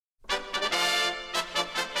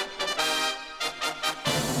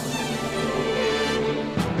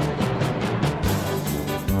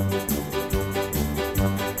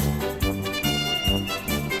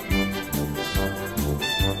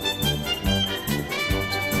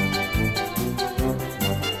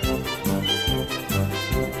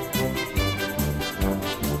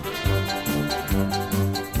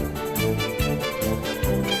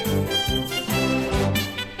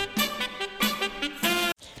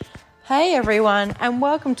Hey everyone, and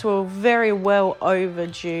welcome to a very well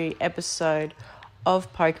overdue episode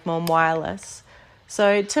of Pokemon Wireless.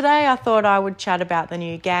 So today I thought I would chat about the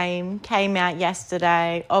new game. Came out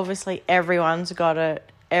yesterday. Obviously everyone's got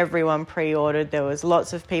it. Everyone pre-ordered. There was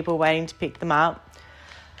lots of people waiting to pick them up.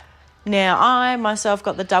 Now I myself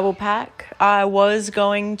got the double pack. I was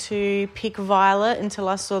going to pick Violet until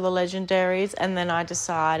I saw the legendaries, and then I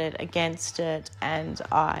decided against it and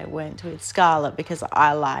I went with Scarlet because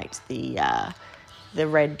I liked the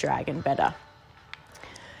red dragon better.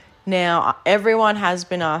 Now everyone has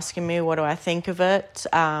been asking me, what do I think of it?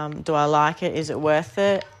 Do I like it? Is it worth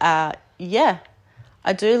it? Yeah,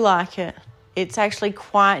 I do like it. It's actually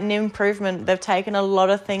quite an improvement. They've taken a lot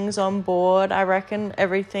of things on board, I reckon,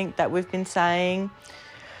 everything that we've been saying.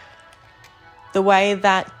 The way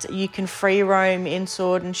that you can free roam in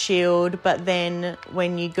Sword and Shield, but then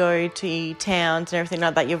when you go to towns and everything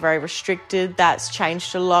like that, you're very restricted. That's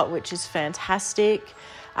changed a lot, which is fantastic.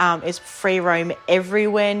 It's free roam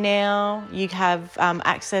everywhere now. You have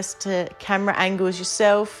access to camera angles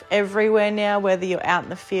yourself everywhere now, whether you're out in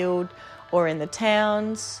the field or in the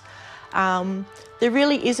towns. There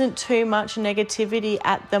really isn't too much negativity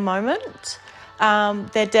at the moment.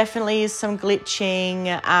 There definitely is some glitching,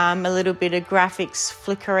 a little bit of graphics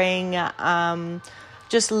flickering,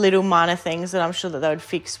 just little minor things that I'm sure that they would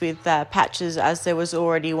fix with patches, as there was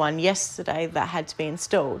already one yesterday that had to be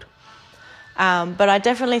installed. But I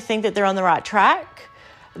definitely think that they're on the right track.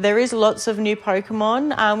 There is lots of new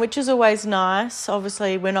Pokemon, which is always nice.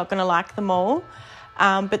 Obviously, we're not going to like them all,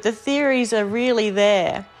 but the theories are really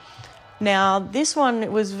there. Now, this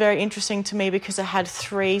one was very interesting to me because it had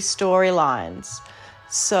 3 storylines.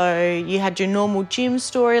 So you had your normal gym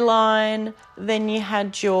storyline, then you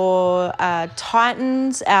had your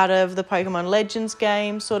Titans out of the Pokemon Legends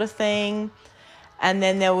game sort of thing, and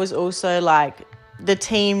then there was also like the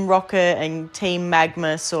Team Rocket and Team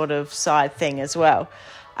Magma sort of side thing as well.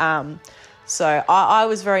 So I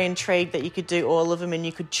was very intrigued that you could do all of them and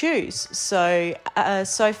you could choose. So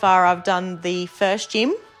far I've done the first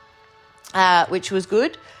gym, which was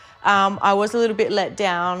good. I was a little bit let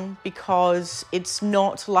down because it's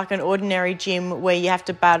not like an ordinary gym where you have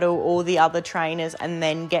to battle all the other trainers and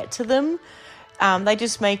then get to them. They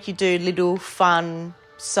just make you do little fun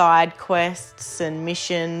side quests and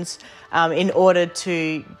missions in order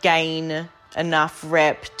to gain enough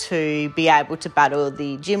rep to be able to battle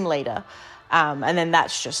the gym leader. And then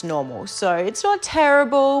that's just normal. So it's not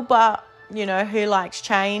terrible, but, you know, who likes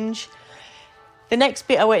change? The next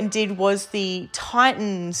bit I went and did was the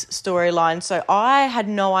Titans storyline. So I had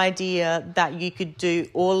no idea that you could do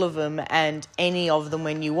all of them and any of them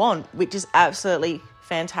when you want, which is absolutely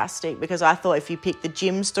fantastic because I thought if you picked the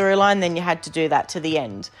gym storyline, then you had to do that to the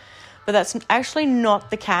end. But that's actually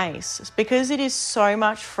not the case. Because it is so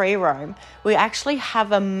much free roam, we actually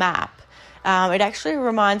have a map. It actually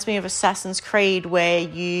reminds me of Assassin's Creed where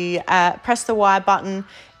you press the Y button,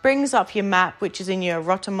 brings up your map, which is in your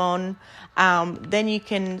Rotomon. Then you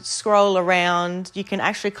can scroll around. You can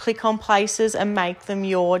actually click on places and make them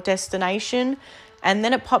your destination. And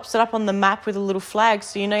then it pops it up on the map with a little flag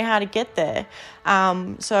so you know how to get there.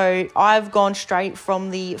 So I've gone straight from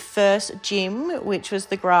the first gym, which was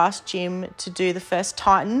the grass gym, to do the first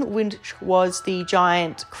Titan, which was the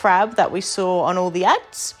giant crab that we saw on all the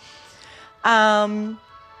ads.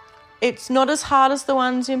 It's not as hard as the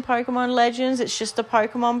ones in Pokemon Legends. It's just a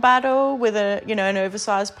Pokemon battle with an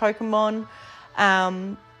oversized Pokemon.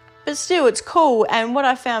 But still, it's cool. And what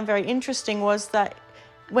I found very interesting was that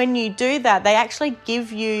when you do that, they actually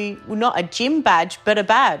give you not a gym badge, but a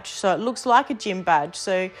badge. So it looks like a gym badge.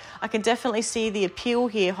 So I can definitely see the appeal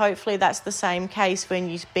here. Hopefully that's the same case when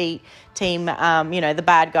you beat Team, the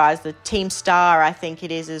bad guys. The Team Star, I think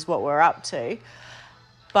it is what we're up to.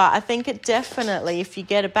 But I think it definitely, if you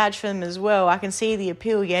get a badge for them as well, I can see the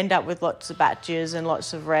appeal. You end up with lots of badges and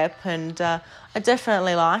lots of rep, and I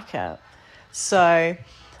definitely like it. So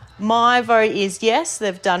my vote is yes,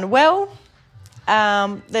 they've done well.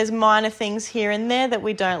 There's minor things here and there that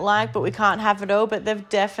we don't like, but we can't have it all. But they've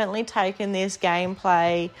definitely taken this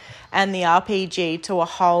gameplay and the RPG to a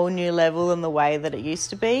whole new level in the way that it used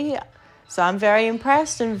to be. So I'm very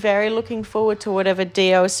impressed and very looking forward to whatever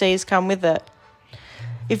DLCs come with it.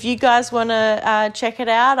 If you guys want to check it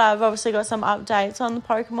out, I've obviously got some updates on the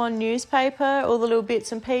Pokemon newspaper, all the little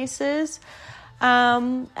bits and pieces.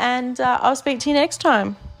 And I'll speak to you next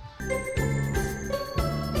time.